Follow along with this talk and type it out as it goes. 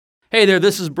Hey there,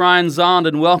 this is Brian Zond,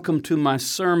 and welcome to my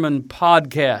sermon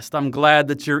podcast. I'm glad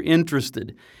that you're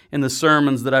interested in the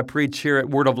sermons that I preach here at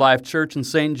Word of Life Church in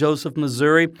St. Joseph,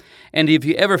 Missouri. And if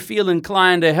you ever feel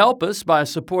inclined to help us by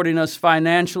supporting us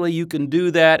financially, you can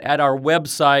do that at our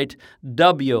website,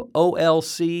 wolc.com.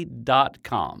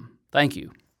 Thank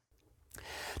you.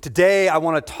 Today, I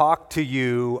want to talk to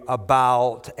you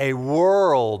about a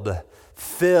world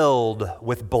filled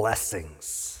with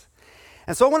blessings.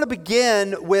 And so I want to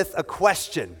begin with a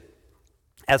question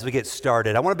as we get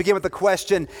started. I want to begin with a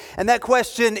question, and that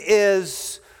question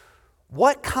is,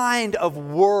 what kind of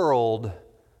world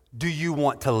do you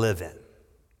want to live in?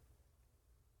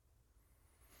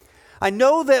 I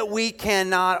know that we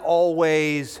cannot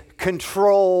always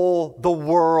control the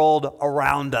world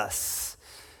around us.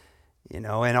 You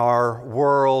know, in our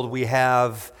world, we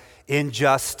have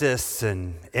injustice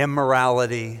and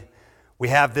immorality. We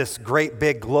have this great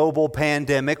big global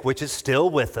pandemic, which is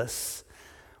still with us.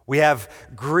 We have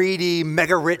greedy,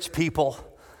 mega-rich people.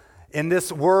 In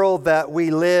this world that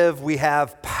we live, we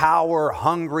have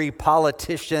power-hungry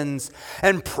politicians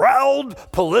and proud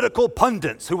political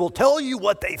pundits who will tell you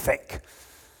what they think.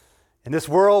 In this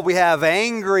world, we have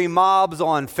angry mobs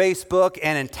on Facebook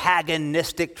and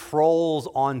antagonistic trolls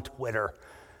on Twitter.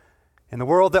 In the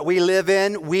world that we live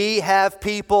in, we have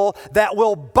people that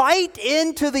will bite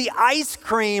into the ice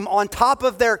cream on top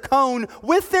of their cone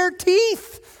with their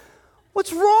teeth.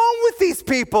 What's wrong with these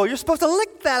people? You're supposed to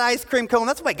lick that ice cream cone.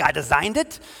 That's the way God designed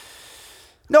it.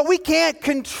 No, we can't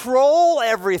control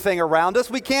everything around us.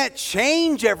 We can't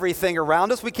change everything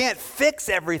around us. We can't fix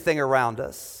everything around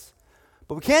us.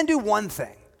 But we can do one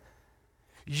thing.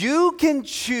 You can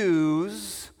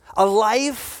choose a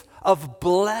life of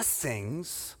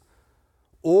blessings,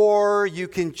 or you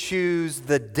can choose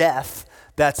the death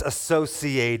that's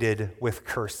associated with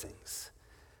cursings.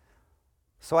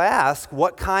 So I ask,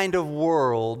 what kind of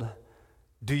world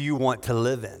do you want to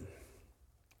live in?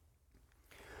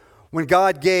 When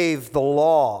God gave the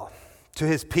law to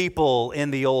his people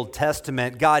in the Old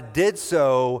Testament, God did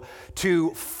so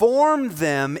to form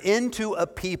them into a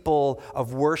people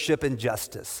of worship and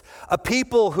justice. A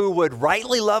people who would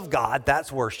rightly love God,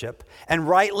 that's worship, and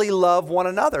rightly love one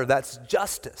another, that's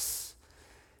justice.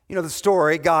 You know the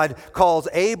story, God calls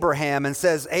Abraham and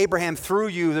says, Abraham, through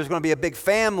you there's going to be a big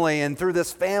family, and through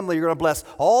this family you're going to bless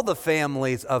all the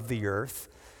families of the earth.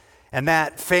 And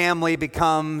that family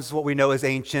becomes what we know as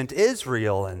ancient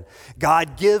Israel. And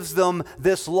God gives them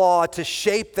this law to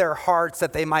shape their hearts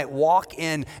that they might walk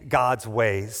in God's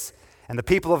ways. And the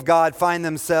people of God find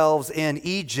themselves in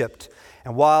Egypt.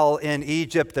 And while in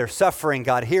Egypt they're suffering,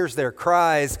 God hears their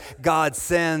cries. God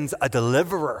sends a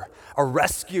deliverer, a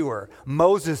rescuer,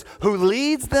 Moses, who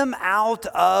leads them out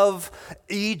of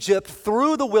Egypt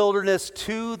through the wilderness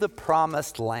to the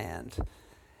promised land.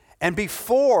 And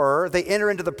before they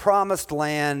enter into the promised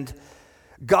land,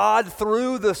 God,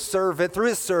 through his servant,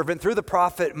 through the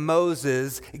prophet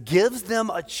Moses, gives them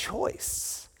a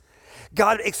choice.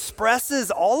 God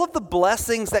expresses all of the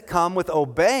blessings that come with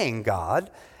obeying God,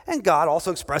 and God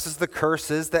also expresses the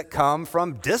curses that come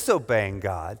from disobeying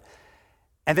God.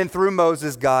 And then through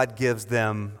Moses, God gives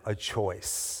them a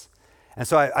choice. And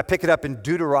so I pick it up in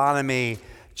Deuteronomy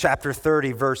Chapter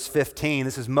 30, verse 15,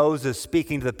 this is Moses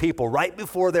speaking to the people right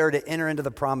before they're to enter into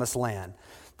the promised land.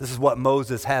 This is what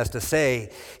Moses has to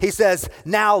say. He says,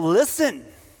 now listen,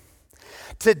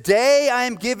 today I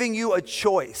am giving you a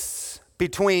choice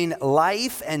between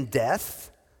life and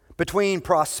death, between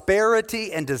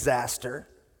prosperity and disaster.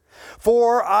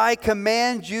 For I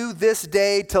command you this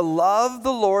day to love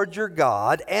the Lord your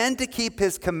God and to keep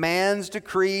his commands,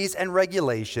 decrees, and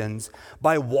regulations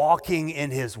by walking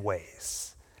in his ways.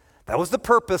 That was the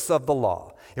purpose of the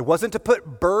law. It wasn't to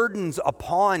put burdens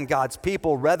upon God's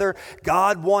people. Rather,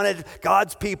 God wanted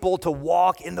God's people to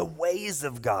walk in the ways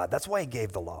of God. That's why he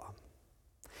gave the law.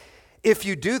 If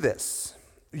you do this,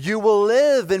 you will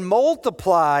live and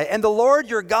multiply, and the Lord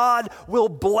your God will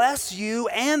bless you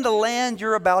and the land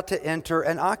you're about to enter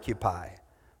and occupy.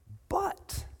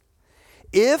 But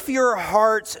if your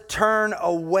hearts turn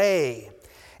away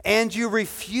and you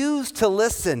refuse to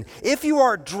listen, if you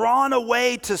are drawn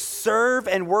away to serve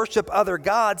and worship other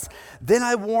gods, then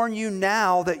I warn you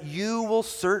now that you will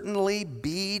certainly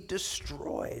be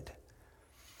destroyed.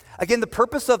 Again, the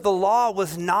purpose of the law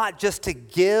was not just to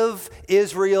give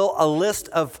Israel a list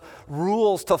of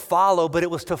rules to follow, but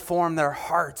it was to form their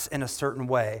hearts in a certain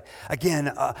way.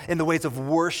 Again, in the ways of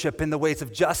worship, in the ways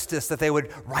of justice, that they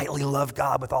would rightly love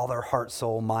God with all their heart,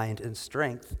 soul, mind, and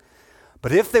strength.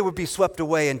 But if they would be swept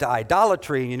away into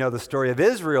idolatry, and you know the story of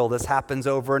Israel, this happens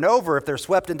over and over. If they're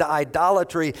swept into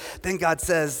idolatry, then God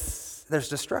says there's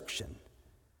destruction.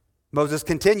 Moses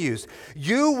continues,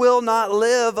 "You will not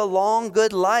live a long,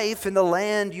 good life in the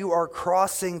land you are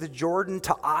crossing the Jordan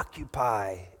to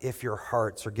occupy if your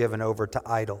hearts are given over to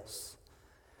idols."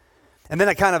 And then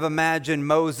I kind of imagine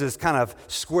Moses kind of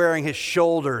squaring his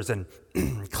shoulders and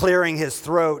clearing his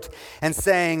throat and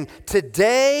saying,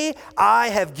 "Today I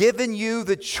have given you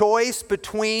the choice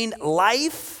between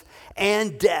life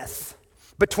and death,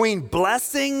 between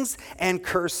blessings and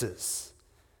curses.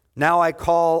 Now I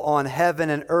call on heaven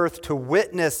and earth to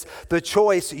witness the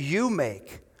choice you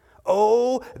make.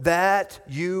 Oh, that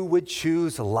you would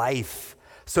choose life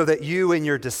so that you and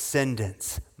your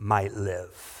descendants might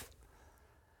live."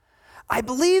 I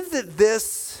believe that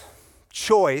this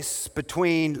choice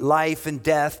between life and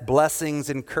death, blessings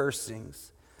and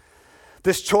cursings,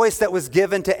 this choice that was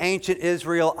given to ancient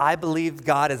Israel, I believe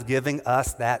God is giving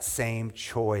us that same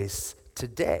choice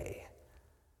today.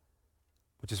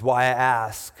 Which is why I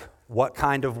ask, what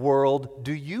kind of world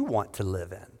do you want to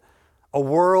live in? A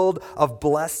world of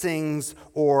blessings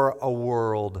or a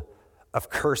world of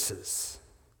curses?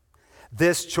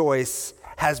 This choice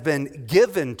has been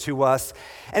given to us,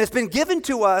 and it's been given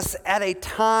to us at a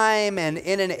time and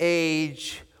in an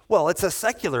age, well, it's a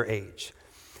secular age.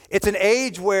 It's an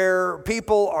age where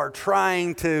people are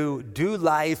trying to do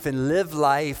life and live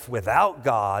life without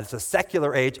God. It's a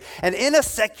secular age. And in a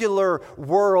secular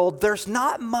world, there's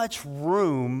not much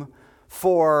room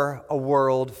for a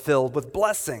world filled with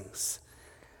blessings.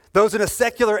 Those in a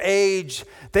secular age,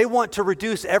 they want to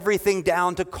reduce everything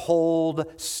down to cold,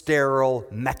 sterile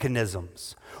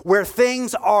mechanisms, where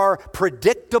things are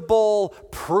predictable,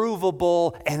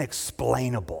 provable, and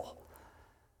explainable.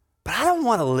 But I don't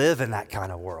want to live in that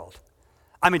kind of world.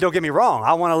 I mean, don't get me wrong.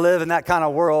 I want to live in that kind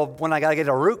of world when I got to get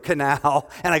a root canal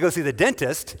and I go see the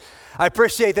dentist. I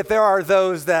appreciate that there are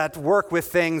those that work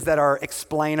with things that are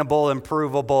explainable and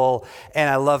provable, and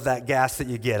I love that gas that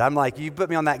you get. I'm like, you put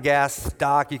me on that gas,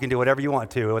 doc, you can do whatever you want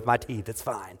to with my teeth. It's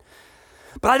fine.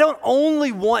 But I don't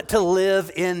only want to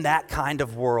live in that kind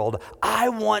of world. I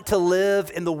want to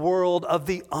live in the world of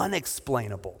the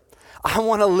unexplainable. I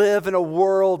want to live in a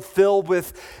world filled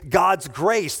with God's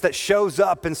grace that shows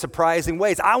up in surprising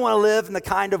ways. I want to live in the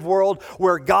kind of world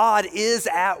where God is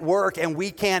at work and we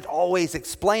can't always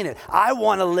explain it. I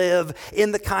want to live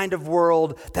in the kind of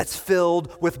world that's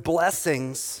filled with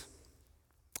blessings.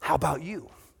 How about you?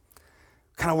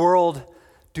 What kind of world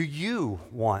do you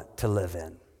want to live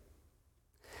in?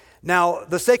 Now,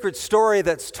 the sacred story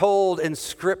that's told in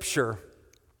Scripture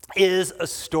is a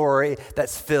story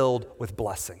that's filled with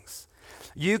blessings.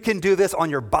 You can do this on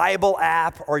your Bible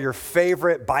app or your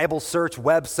favorite Bible search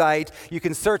website. You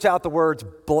can search out the words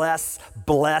bless,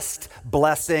 blessed,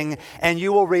 blessing, and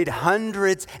you will read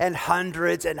hundreds and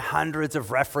hundreds and hundreds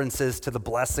of references to the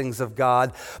blessings of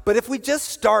God. But if we just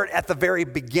start at the very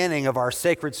beginning of our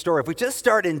sacred story, if we just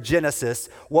start in Genesis,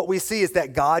 what we see is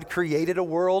that God created a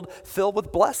world filled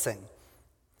with blessing.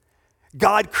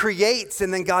 God creates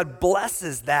and then God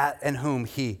blesses that in whom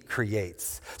he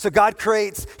creates. So God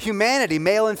creates humanity,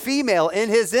 male and female, in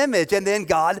his image, and then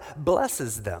God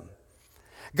blesses them.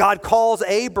 God calls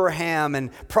Abraham and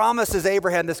promises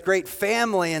Abraham this great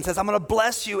family and says, "I'm going to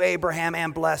bless you, Abraham,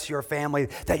 and bless your family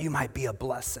that you might be a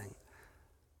blessing."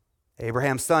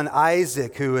 Abraham's son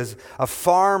Isaac, who is a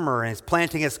farmer and is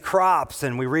planting his crops,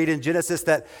 and we read in Genesis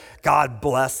that God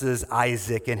blesses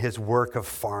Isaac in his work of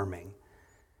farming.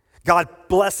 God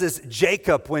blesses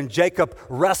Jacob when Jacob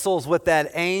wrestles with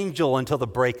that angel until the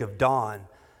break of dawn.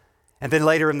 And then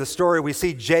later in the story, we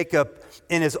see Jacob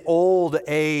in his old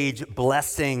age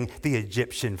blessing the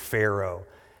Egyptian Pharaoh.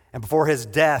 And before his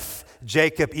death,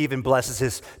 Jacob even blesses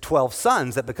his 12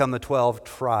 sons that become the 12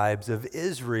 tribes of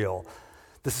Israel.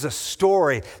 This is a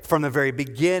story from the very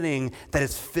beginning that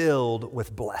is filled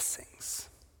with blessings.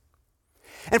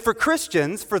 And for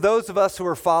Christians, for those of us who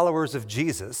are followers of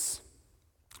Jesus,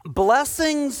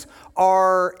 blessings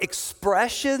are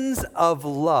expressions of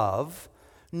love,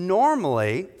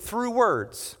 normally through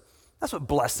words. That's what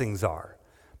blessings are.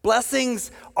 Blessings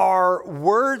are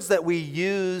words that we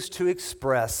use to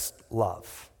express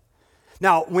love.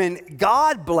 Now, when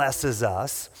God blesses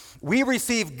us, we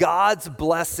receive God's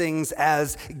blessings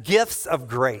as gifts of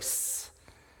grace.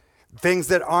 Things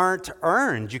that aren't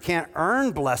earned. You can't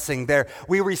earn blessing there.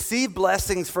 We receive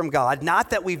blessings from God,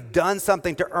 not that we've done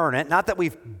something to earn it, not that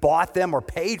we've bought them or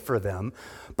paid for them,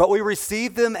 but we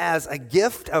receive them as a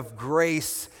gift of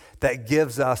grace that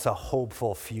gives us a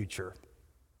hopeful future.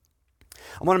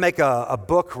 I want to make a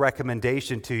book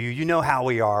recommendation to you. You know how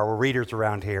we are. We're readers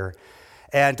around here.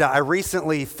 And I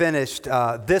recently finished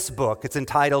this book. It's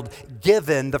entitled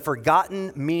Given, the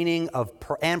Forgotten Meaning of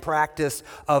and Practice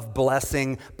of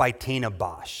Blessing by Tina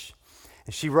Bosch.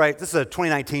 And she writes, this is a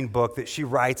 2019 book that she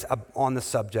writes on the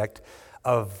subject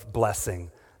of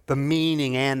blessing, the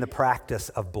meaning and the practice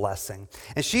of blessing.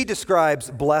 And she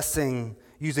describes blessing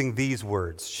using these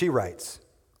words. She writes,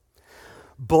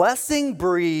 "Blessing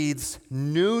breathes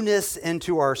newness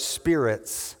into our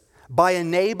spirits by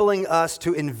enabling us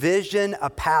to envision a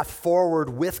path forward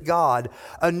with God,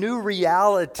 a new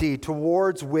reality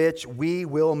towards which we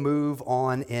will move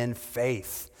on in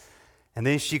faith." And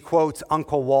then she quotes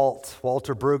Uncle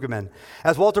Walter Brueggemann.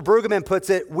 As Walter Brueggemann puts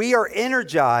it, "We are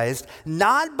energized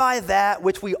not by that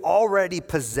which we already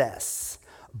possess,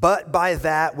 but by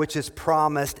that which is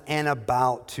promised and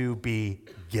about to be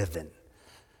given."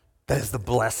 That is the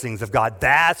blessings of God.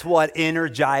 That's what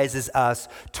energizes us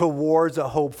towards a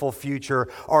hopeful future,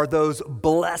 are those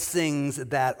blessings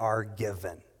that are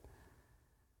given.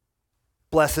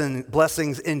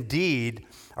 Blessings indeed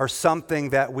are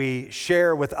something that we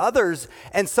share with others,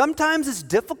 and sometimes it's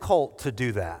difficult to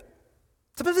do that.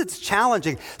 Sometimes it's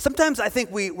challenging. Sometimes I think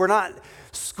we're not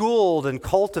schooled and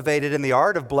cultivated in the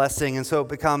art of blessing, and so it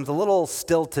becomes a little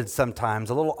stilted sometimes,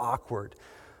 a little awkward.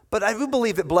 But I do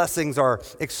believe that blessings are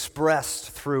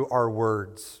expressed through our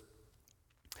words.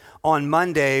 On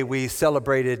Monday, we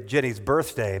celebrated Jenny's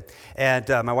birthday, and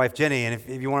my wife Jenny, and if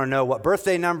you want to know what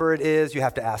birthday number it is, you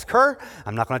have to ask her.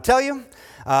 I'm not going to tell you,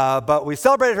 but we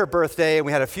celebrated her birthday, and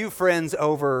we had a few friends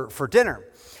over for dinner.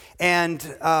 And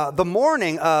the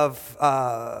morning of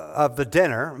the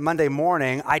dinner, Monday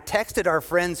morning, I texted our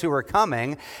friends who were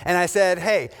coming, and I said,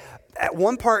 "Hey, at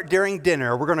one part during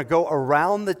dinner, we're going to go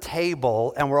around the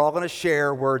table and we're all going to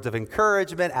share words of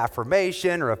encouragement,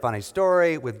 affirmation, or a funny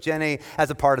story with Jenny as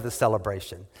a part of the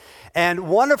celebration." And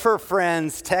one of her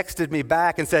friends texted me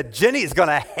back and said, "Jenny's going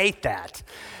to hate that."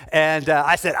 And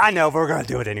I said, "I know, but we're going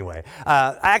to do it anyway."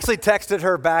 I actually texted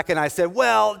her back and I said,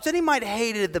 "Well, Jenny might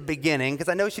hate it at the beginning because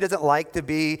I know she doesn't like to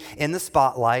be in the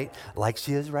spotlight like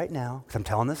she is right now because I'm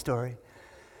telling the story.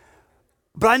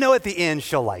 But I know at the end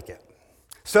she'll like it."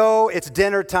 So it's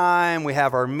dinner time, we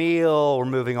have our meal, we're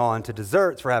moving on to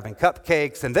desserts, we're having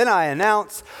cupcakes, and then I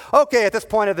announce, okay, at this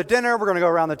point of the dinner, we're going to go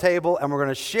around the table and we're going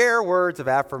to share words of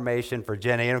affirmation for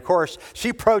Jenny. And of course,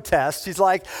 she protests. She's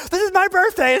like, "This is my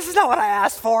birthday, this is not what I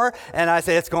asked for." And I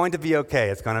say, "It's going to be okay,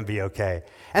 it's going to be okay."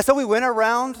 And so we went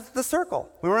around the circle,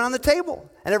 we went around the table,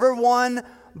 and everyone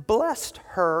blessed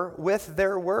her with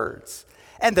their words.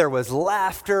 And there was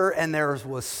laughter, and there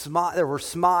were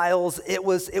smiles. It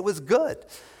was good.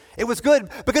 It was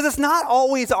good because it's not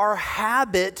always our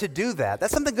habit to do that.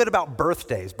 That's something good about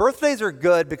birthdays. Birthdays are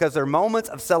good because they're moments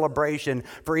of celebration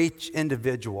for each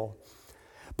individual.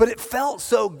 But it felt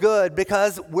so good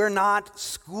because we're not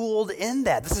schooled in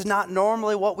that. This is not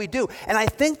normally what we do. And I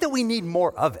think that we need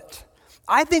more of it.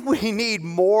 I think we need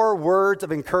more words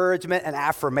of encouragement and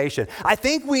affirmation. I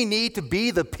think we need to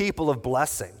be the people of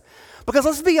blessing. Because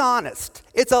let's be honest,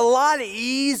 it's a lot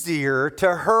easier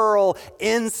to hurl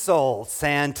insults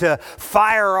and to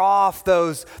fire off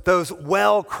those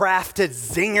well-crafted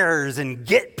zingers and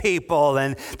get people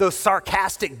and those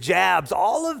sarcastic jabs.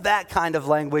 All of that kind of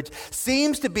language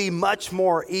seems to be much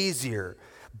more easier.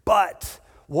 But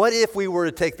what if we were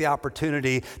to take the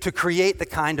opportunity to create the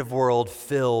kind of world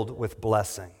filled with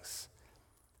blessings?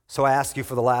 So I ask you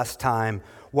for the last time,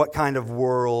 what kind of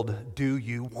world do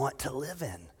you want to live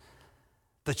in?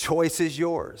 The choice is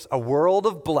yours, a world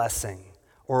of blessing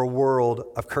or a world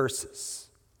of curses.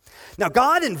 Now,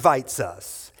 God invites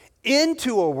us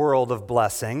into a world of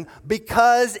blessing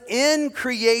because in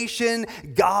creation,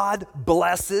 God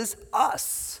blesses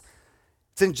us.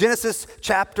 It's in Genesis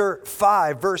chapter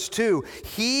 5, verse 2.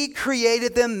 He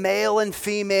created them male and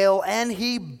female, and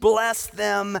he blessed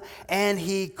them, and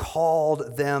he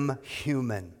called them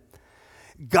human.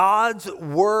 God's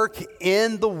work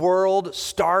in the world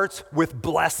starts with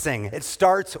blessing. It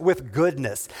starts with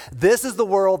goodness. This is the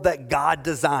world that God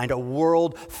designed, a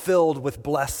world filled with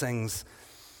blessings.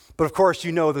 But of course,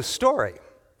 you know the story.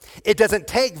 It doesn't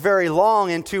take very long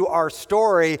into our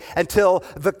story until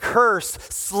the curse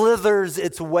slithers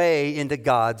its way into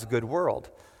God's good world.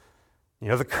 You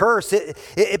know, the curse,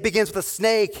 it begins with a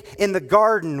snake in the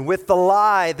garden, with the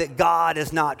lie that God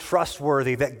is not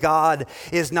trustworthy, that God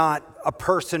is not a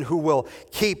person who will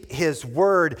keep his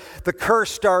word. The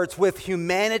curse starts with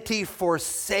humanity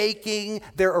forsaking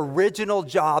their original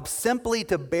job simply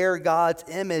to bear God's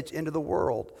image into the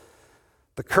world.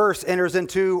 The curse enters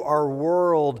into our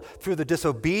world through the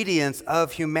disobedience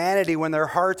of humanity when their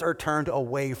hearts are turned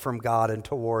away from God and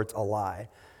towards a lie.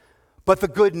 But the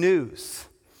good news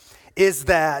is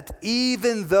that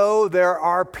even though there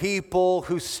are people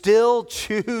who still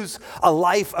choose a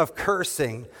life of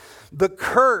cursing, The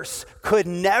curse could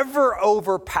never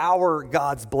overpower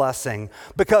God's blessing,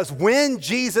 because when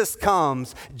Jesus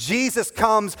comes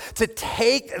to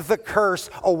take the curse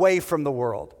away from the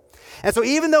world. And so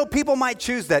even though people might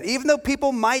choose that, even though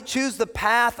people might choose the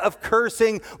path of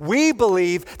cursing, we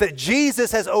believe that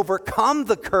Jesus has overcome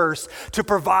the curse to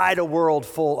provide a world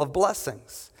full of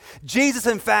blessings. Jesus,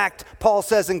 in fact, Paul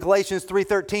says in Galatians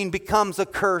 3:13, becomes a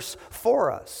curse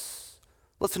for us.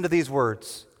 Listen to these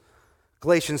words.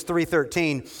 Galatians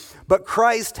 3:13, but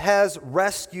Christ has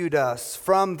rescued us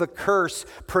from the curse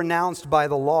pronounced by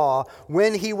the law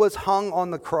when he was hung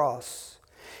on the cross.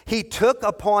 He took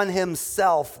upon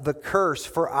himself the curse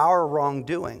for our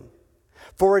wrongdoing.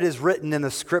 For it is written in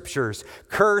the scriptures,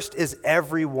 cursed is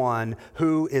everyone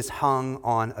who is hung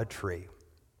on a tree.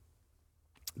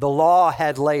 The law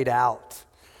had laid out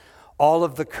all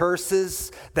of the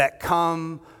curses that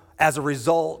come as a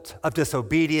result of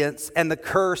disobedience, and the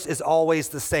curse is always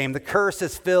the same. The curse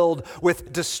is filled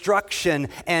with destruction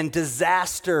and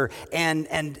disaster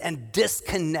and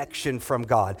disconnection from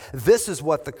God. This is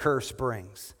what the curse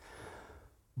brings.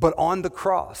 But on the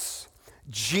cross,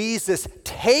 Jesus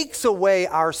takes away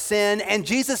our sin, and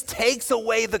Jesus takes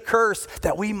away the curse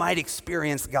that we might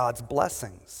experience God's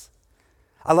blessings.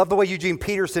 I love the way Eugene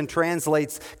Peterson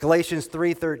translates Galatians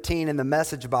 3:13 in the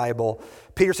Message Bible.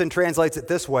 Peterson translates it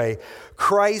this way: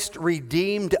 Christ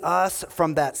redeemed us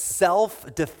from that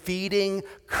self-defeating,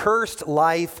 cursed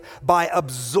life by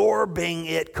absorbing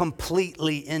it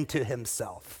completely into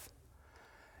himself.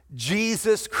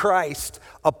 Jesus Christ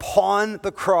upon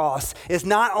the cross is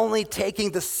not only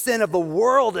taking the sin of the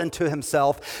world into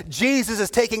himself, Jesus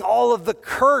is taking all of the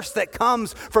curse that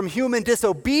comes from human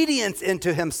disobedience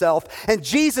into himself. And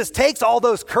Jesus takes all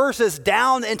those curses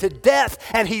down into death,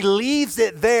 and he leaves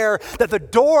it there that the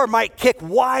door might kick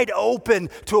wide open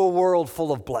to a world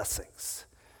full of blessings.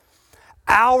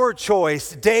 Our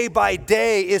choice day by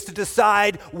day is to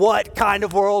decide what kind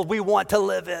of world we want to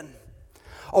live in.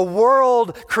 A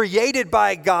world created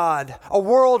by God, a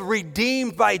world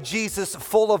redeemed by Jesus,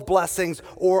 full of blessings,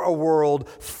 or a world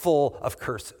full of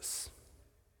curses.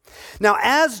 Now,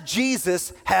 as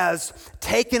Jesus has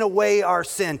taken away our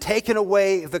sin, taken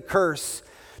away the curse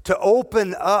to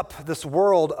open up this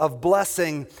world of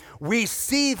blessing, we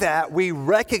see that, we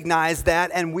recognize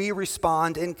that, and we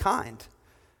respond in kind.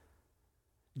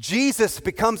 Jesus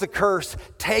becomes a curse,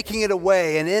 taking it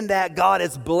away, and in that God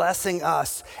is blessing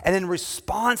us. And in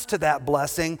response to that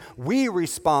blessing, we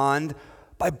respond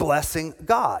by blessing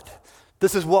God.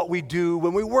 This is what we do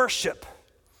when we worship.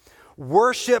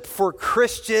 Worship for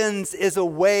Christians is a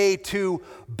way to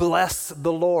bless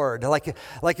the Lord.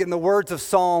 Like in the words of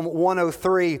Psalm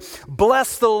 103,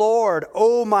 bless the Lord,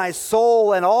 O my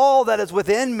soul, and all that is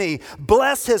within me.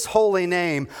 Bless his holy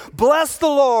name. Bless the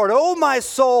Lord, O my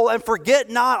soul, and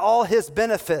forget not all his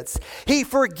benefits. He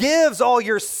forgives all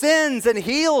your sins and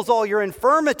heals all your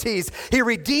infirmities. He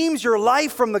redeems your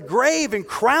life from the grave and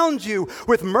crowns you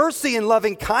with mercy and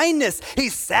loving kindness. He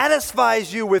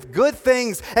satisfies you with good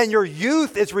things, and your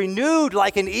youth is renewed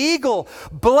like an eagle.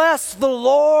 Bless the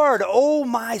Lord, O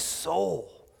my soul.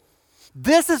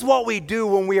 This is what we do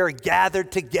when we are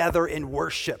gathered together in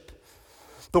worship.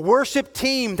 The worship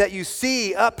team that you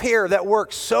see up here that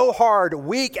works so hard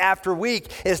week after week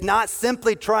is not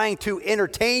simply trying to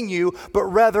entertain you, but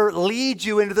rather lead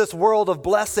you into this world of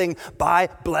blessing by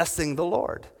blessing the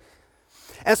Lord.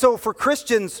 And so for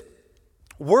Christians,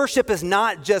 worship is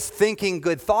not just thinking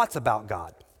good thoughts about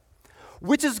God,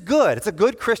 which is good. It's a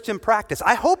good Christian practice.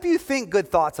 I hope you think good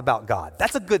thoughts about God.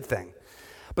 That's a good thing.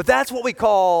 But that's what we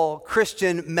call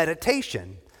Christian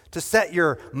meditation, to set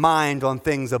your mind on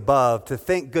things above, to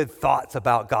think good thoughts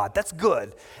about God. That's good.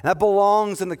 And that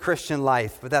belongs in the Christian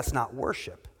life, but that's not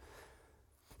worship.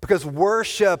 Because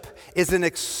worship is an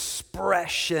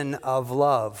expression of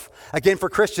love. Again, for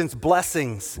Christians,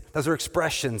 blessings, those are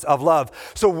expressions of love.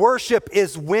 So worship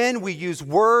is when we use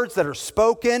words that are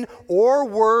spoken or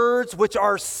words which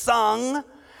are sung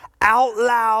out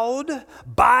loud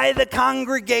by the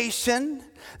congregation.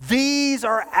 These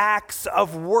are acts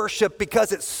of worship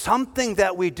because it's something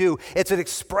that we do. It's an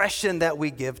expression that we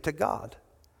give to God.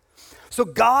 So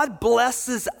God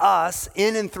blesses us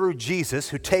in and through Jesus,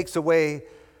 who takes away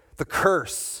the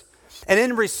curse. And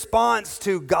in response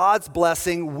to God's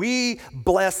blessing, we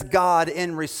bless God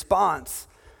in response.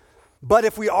 But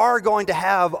if we are going to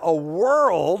have a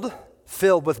world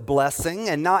filled with blessing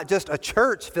and not just a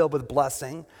church filled with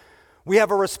blessing, we have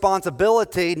a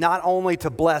responsibility not only to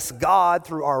bless God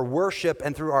through our worship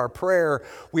and through our prayer,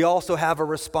 we also have a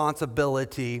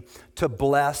responsibility to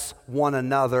bless one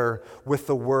another with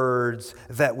the words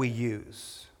that we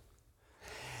use.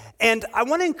 And I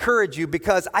want to encourage you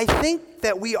because I think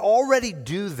that we already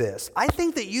do this. I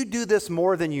think that you do this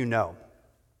more than you know.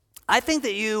 I think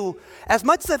that you, as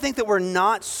much as I think that we're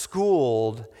not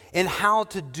schooled in how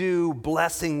to do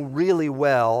blessing really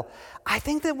well, I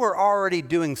think that we're already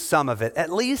doing some of it,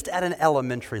 at least at an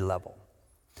elementary level.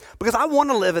 Because I want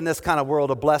to live in this kind of world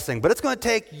of blessing, but it's going to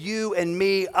take you and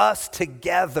me, us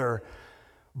together,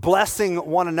 blessing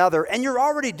one another. And you're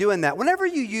already doing that. Whenever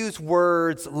you use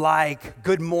words like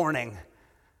good morning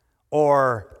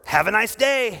or have a nice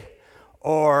day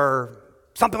or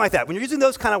something like that, when you're using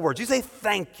those kind of words, you say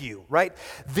thank you, right?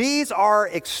 These are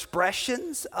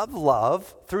expressions of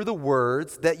love through the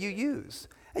words that you use.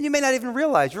 And you may not even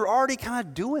realize you're already kind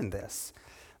of doing this.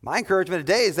 My encouragement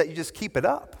today is that you just keep it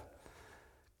up.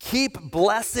 Keep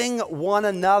blessing one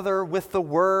another with the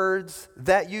words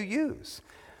that you use.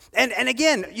 And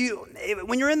again,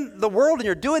 when you're in the world and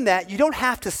you're doing that, you don't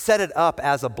have to set it up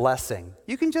as a blessing.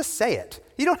 You can just say it.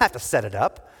 You don't have to set it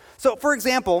up. So, for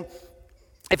example,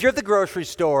 if you're at the grocery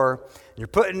store and you're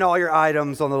putting all your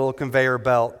items on the little conveyor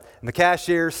belt and the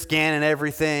cashier's scanning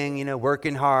everything,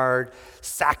 working hard,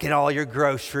 sacking all your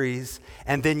groceries,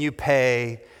 and then you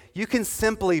pay, you can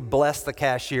simply bless the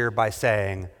cashier by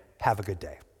saying, have a good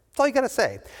day. That's all you got to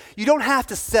say. You don't have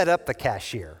to set up the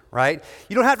cashier, right?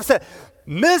 You don't have to say,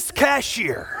 Miss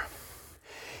Cashier,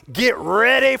 get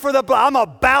ready for I'm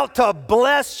about to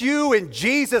bless you in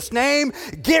Jesus' name.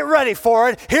 Get ready for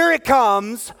it. Here it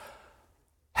comes.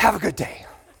 Have a good day.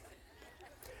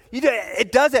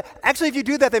 It does it. Actually, if you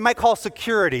do that, they might call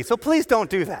security. So please don't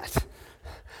do that.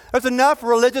 There's enough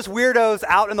religious weirdos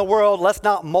out in the world. Let's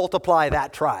not multiply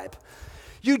that tribe.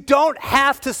 You don't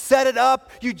have to set it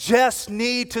up. You just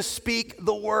need to speak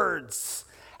the words.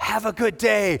 Have a good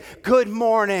day. Good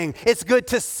morning. It's good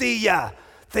to see ya.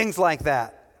 Things like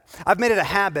that. I've made it a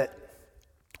habit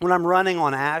when I'm running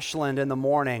on Ashland in the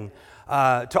morning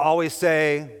to always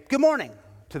say good morning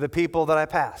to the people that I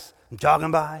pass. I'm jogging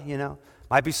by,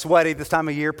 Might be sweaty this time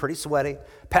of year, pretty sweaty.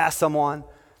 Pass someone,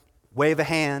 wave a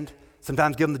hand,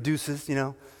 sometimes give them the deuces,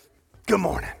 Good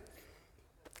morning.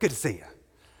 Good to see you.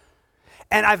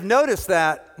 And I've noticed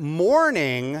that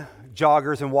morning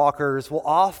joggers and walkers will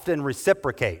often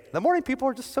reciprocate. The morning people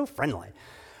are just so friendly.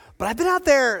 But I've been out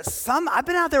there with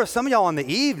some of y'all in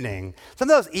the evening. Some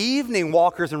of those evening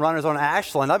walkers and runners on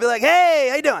Ashland. I'll be like, hey,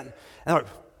 how you doing? And they're like,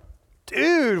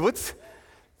 dude,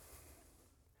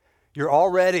 You're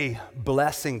already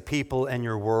blessing people in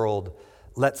your world.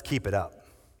 Let's keep it up.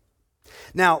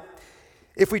 Now,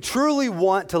 if we truly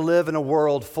want to live in a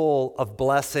world full of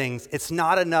blessings, it's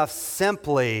not enough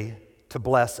simply to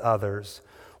bless others.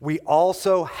 We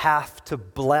also have to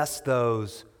bless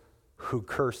those who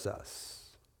curse us.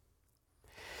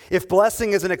 If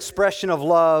blessing is an expression of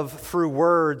love through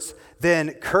words,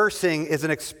 then cursing is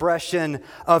an expression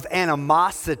of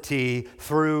animosity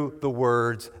through the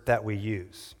words that we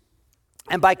use.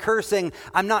 And by cursing,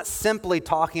 I'm not simply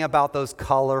talking about those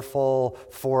colorful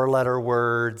four-letter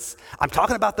words. I'm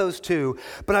talking about those too,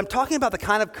 but I'm talking about the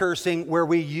kind of cursing where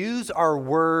we use our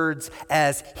words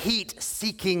as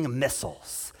heat-seeking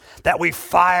missiles that we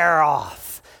fire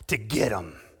off to get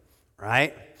them,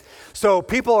 right? So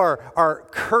people are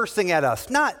cursing at us,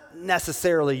 not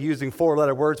necessarily using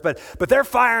four-letter words, but they're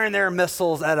firing their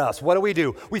missiles at us. What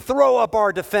do? We throw up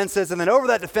our defenses, and then over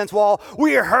that defense wall,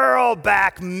 we hurl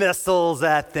back missiles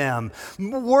at them.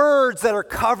 Words that are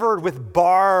covered with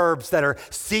barbs that are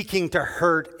seeking to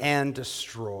hurt and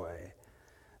destroy.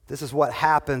 This is what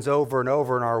happens over and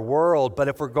over in our world. But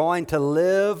if we're going to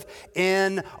live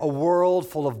in a world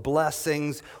full of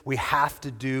blessings, we have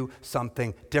to do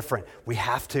something different. We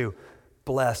have to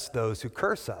bless those who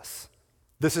curse us.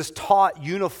 This is taught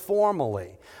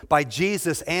uniformly by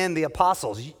Jesus and the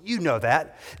apostles. You know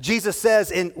that. Jesus says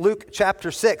in Luke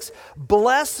chapter 6,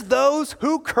 bless those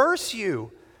who curse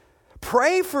you.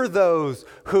 Pray for those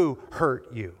who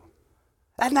hurt you.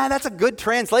 And now that's a good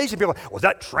translation. People are like, was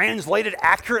that translated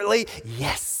accurately?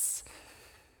 Yes.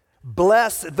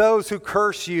 Bless those who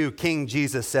curse you, King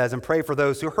Jesus says, and pray for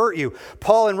those who hurt you.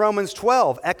 Paul in Romans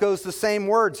 12 echoes the same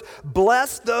words.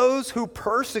 Bless those who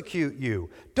persecute you.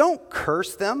 Don't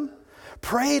curse them.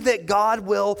 Pray that God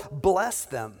will bless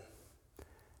them.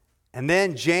 And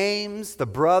then James, the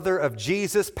brother of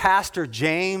Jesus, Pastor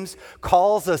James,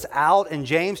 calls us out in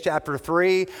James chapter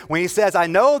 3 when he says, I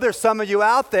know there's some of you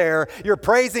out there, you're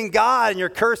praising God and you're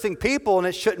cursing people, and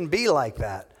it shouldn't be like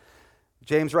that.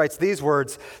 James writes these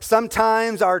words,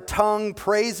 sometimes our tongue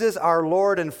praises our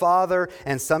Lord and Father,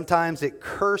 and sometimes it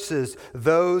curses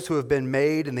those who have been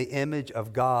made in the image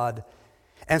of God.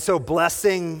 And so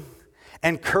blessing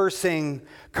and cursing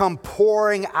come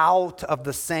pouring out of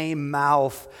the same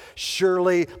mouth.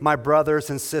 Surely, my brothers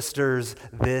and sisters,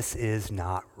 this is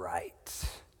not right.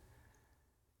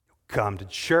 Come to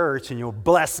church and you'll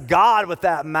bless God with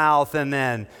that mouth, and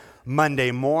then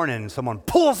Monday morning someone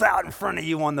pulls out in front of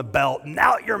you on the belt, and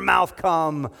out your mouth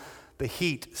come the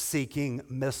heat-seeking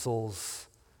missiles.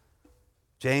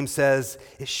 James says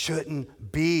it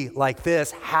shouldn't be like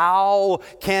this. How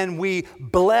can we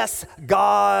bless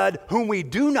God whom we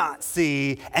do not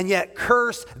see and yet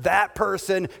curse that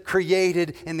person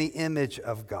created in the image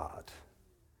of God?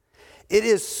 It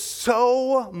is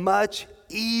so much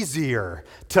easier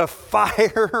to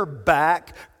fire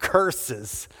back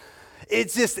curses.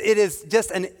 It is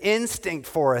just an instinct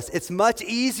for us. It's much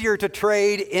easier to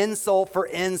trade insult for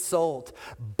insult,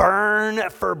 burn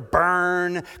for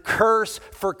burn, curse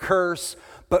for curse.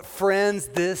 But friends,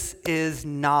 this is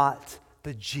not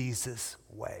the Jesus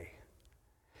way.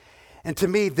 And to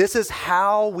me, this is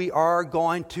how we are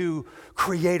going to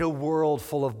create a world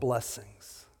full of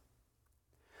blessings.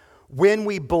 When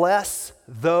we bless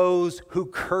those who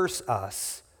curse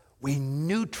us, we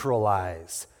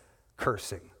neutralize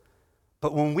cursing.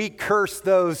 But when we curse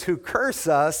those who curse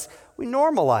us, we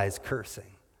normalize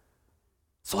cursing.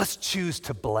 So let's choose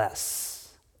to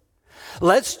bless.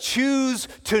 Let's choose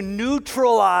to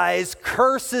neutralize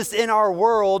curses in our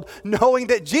world, knowing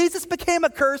that Jesus became a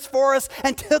curse for us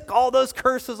and took all those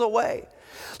curses away.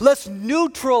 Let's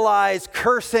neutralize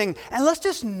cursing and let's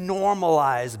just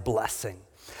normalize blessing.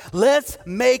 Let's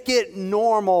make it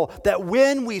normal that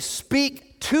when we speak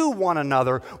to one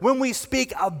another, when we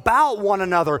speak about one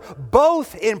another,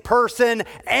 both in person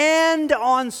and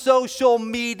on social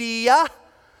media,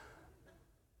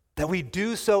 that we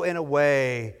do so in a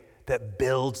way that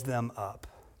builds them up.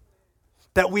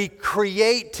 That we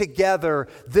create together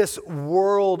this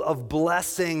world of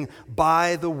blessing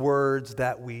by the words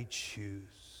that we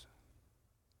choose.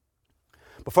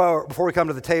 Before we come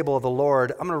to the table of the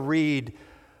Lord, I'm going to read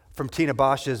from Tina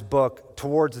Bosch's book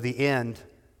towards the end.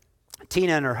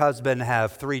 Tina and her husband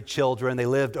have 3 children. They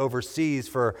lived overseas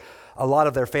for a lot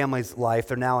of their family's life.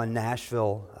 They're now in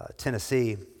Nashville,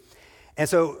 Tennessee. And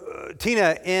so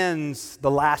Tina ends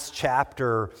the last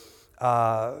chapter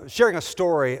sharing a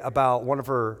story about one of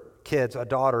her kids, a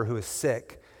daughter who is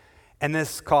sick. And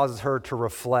this causes her to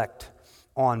reflect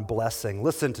on blessing.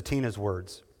 Listen to Tina's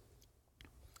words.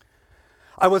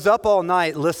 I was up all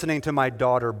night listening to my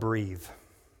daughter breathe.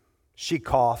 She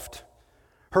coughed.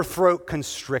 Her throat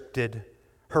constricted,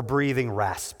 her breathing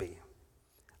raspy.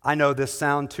 I know this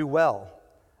sound too well.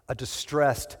 A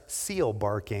distressed seal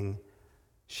barking.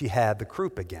 She had the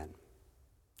croup again.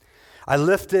 I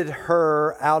lifted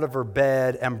her out of her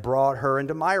bed and brought her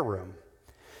into my room.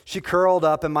 She curled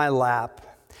up in my lap,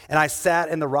 and I sat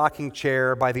in the rocking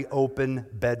chair by the open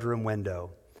bedroom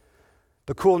window.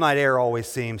 The cool night air always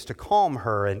seems to calm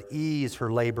her and ease her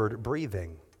labored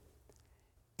breathing.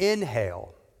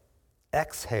 Inhale.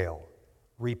 Exhale,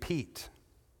 repeat.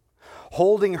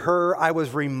 Holding her, I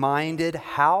was reminded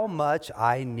how much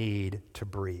I need to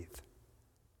breathe.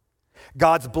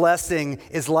 God's blessing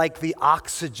is like the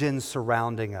oxygen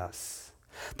surrounding us,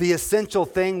 the essential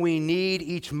thing we need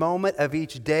each moment of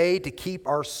each day to keep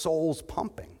our souls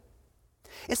pumping.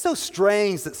 It's so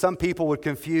strange that some people would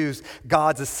confuse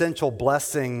God's essential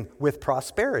blessing with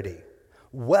prosperity.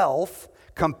 Wealth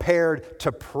compared to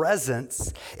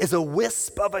presence is a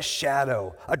wisp of a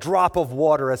shadow, a drop of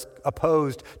water as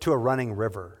opposed to a running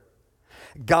river.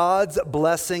 God's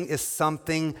blessing is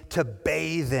something to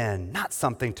bathe in, not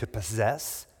something to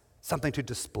possess, something to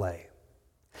display.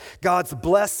 God's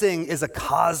blessing is a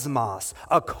cosmos,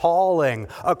 a calling,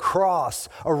 a cross,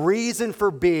 a reason for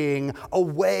being, a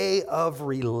way of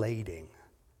relating.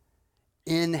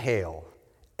 Inhale,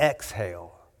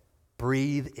 exhale,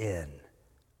 breathe in.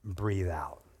 Breathe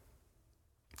out.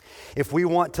 If we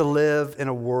want to live in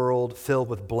a world filled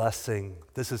with blessing,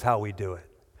 this is how we do it.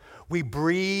 We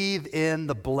breathe in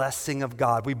the blessing of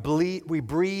God. We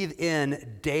breathe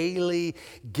in daily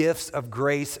gifts of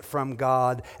grace from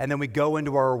God, and then we go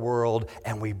into our world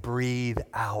and we breathe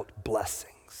out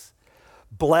blessings.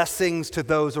 Blessings to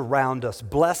those around us,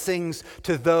 blessings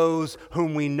to those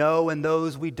whom we know and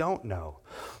those we don't know.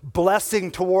 Blessing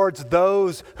towards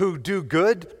those who do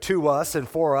good to us and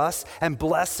for us, and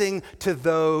blessing to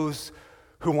those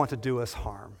who want to do us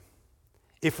harm.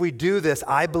 If we do this,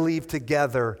 I believe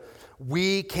together,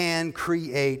 we can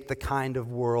create the kind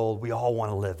of world we all want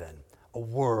to live in, a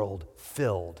world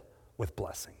filled with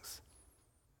blessings.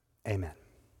 Amen.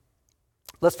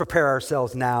 Let's prepare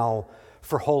ourselves now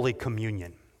for Holy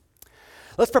Communion.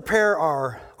 Let's prepare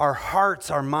our hearts,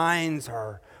 our minds,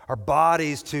 our our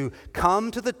bodies to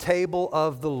come to the table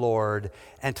of the Lord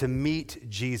and to meet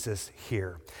Jesus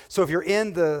here. So if you're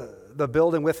in the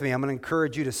building with me, I'm going to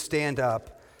encourage you to stand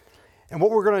up. And what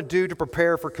we're going to do to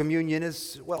prepare for communion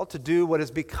is, well, to do what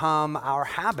has become our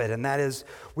habit, and that is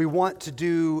we want to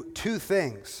do two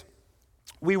things.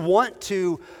 We want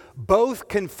to both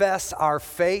confess our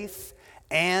faith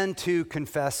and to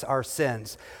confess our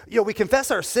sins. You know, we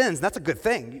confess our sins, and that's a good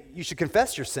thing. You should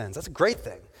confess your sins. That's a great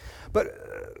thing.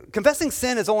 But confessing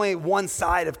sin is only one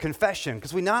side of confession,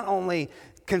 because we not only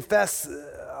confess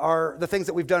the things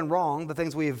that we've done wrong, the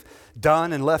things we've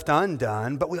done and left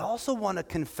undone, but we also want to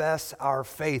confess our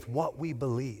faith, what we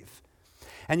believe.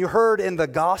 And you heard in the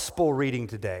gospel reading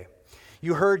today,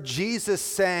 you heard Jesus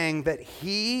saying that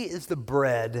he is the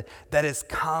bread that has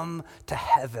come to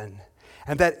heaven,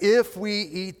 and that if we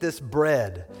eat this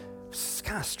bread, it's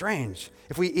kind of strange.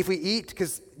 If we eat,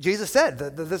 because Jesus said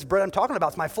that this bread I'm talking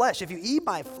about is my flesh. If you eat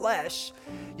my flesh,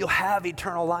 you'll have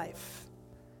eternal life.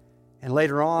 And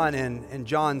later on in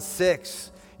John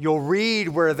 6, you'll read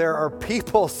where there are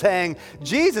people saying,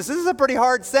 Jesus, this is a pretty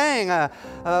hard saying.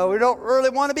 We don't really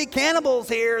want to be cannibals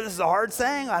here. This is a hard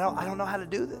saying. I don't know how to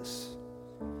do this.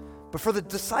 But for the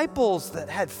disciples that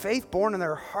had faith born in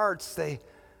their hearts, they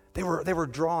were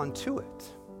drawn to it.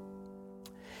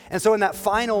 And so in that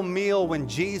final meal when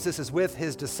Jesus is with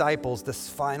his disciples, this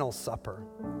final supper,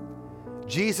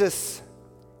 Jesus,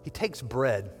 he takes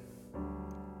bread.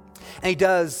 And he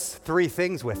does three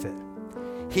things with it.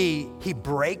 He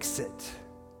breaks it,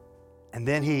 and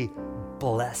then he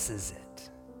blesses it,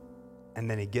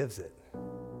 and then he gives it.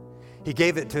 He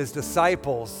gave it to his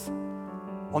disciples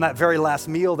on that very last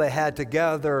meal they had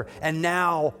together, and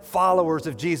now followers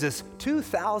of Jesus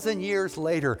 2,000 years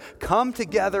later come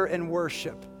together and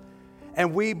worship.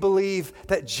 And we believe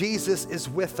that Jesus is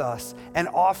with us and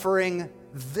offering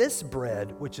this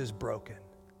bread which is broken.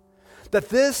 That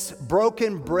this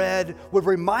broken bread would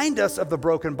remind us of the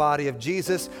broken body of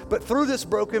Jesus, but through this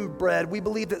broken bread, we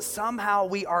believe that somehow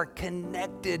we are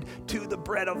connected to the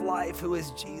bread of life, who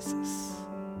is Jesus.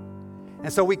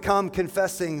 And so we come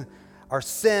confessing our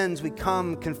sins, we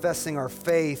come confessing our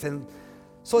faith. And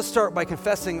so let's start by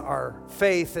confessing our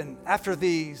faith. And after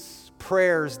these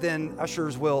prayers, then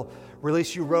ushers will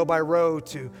release you row by row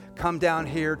to come down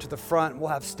here to the front. We'll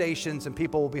have stations, and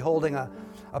people will be holding a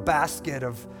basket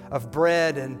of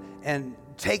bread, and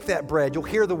take that bread. You'll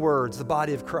hear the words, the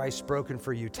body of Christ broken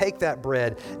for you. Take that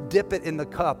bread, dip it in the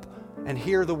cup, and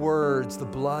hear the words, the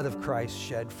blood of Christ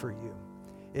shed for you.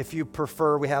 If you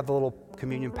prefer, we have the little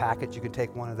communion packet. You can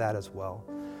take one of that as well.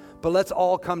 But let's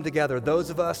all come together,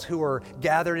 those of us who are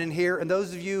gathered in here and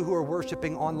those of you who are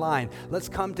worshiping online. Let's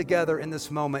come together in this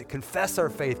moment, confess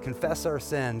our faith, confess our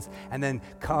sins, and then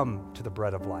come to the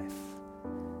bread of life.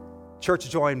 Church,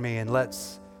 join me and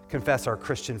let's confess our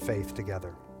Christian faith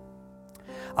together.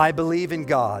 I believe in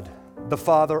God, the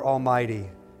Father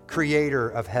Almighty, creator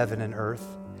of heaven and earth.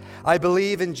 I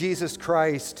believe in Jesus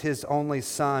Christ, his only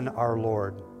Son, our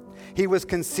Lord. He was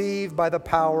conceived by the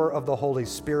power of the Holy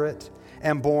Spirit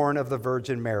and born of the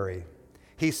Virgin Mary.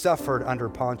 He suffered under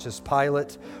Pontius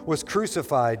Pilate, was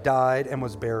crucified, died, and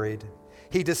was buried.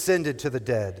 He descended to the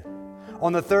dead.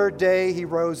 On the third day, he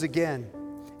rose again.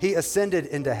 He ascended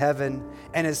into heaven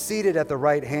and is seated at the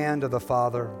right hand of the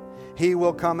Father. He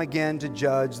will come again to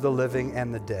judge the living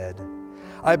and the dead.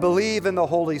 I believe in the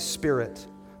Holy Spirit,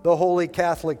 the Holy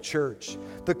Catholic Church,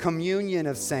 the communion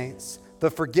of saints, the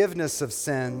forgiveness of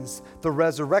sins, the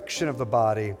resurrection of the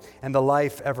body, and the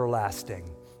life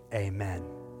everlasting. Amen.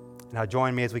 Now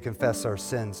join me as we confess our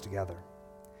sins together.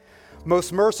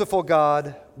 Most merciful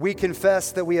God, we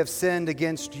confess that we have sinned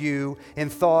against you in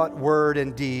thought, word,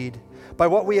 and deed, by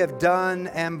what we have done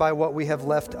and by what we have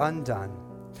left undone.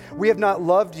 We have not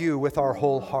loved you with our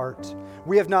whole heart.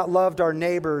 We have not loved our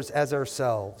neighbors as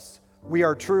ourselves. We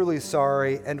are truly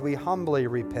sorry, and we humbly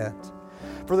repent.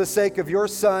 For the sake of your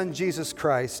Son, Jesus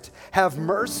Christ, have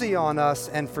mercy on us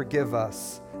and forgive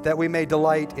us, that we may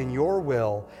delight in your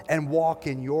will and walk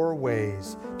in your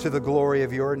ways to the glory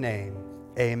of your name.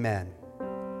 Amen.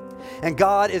 And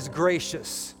God is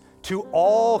gracious to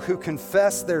all who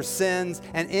confess their sins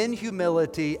and in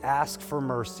humility ask for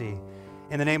mercy.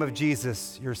 In the name of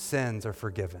Jesus, your sins are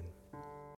forgiven.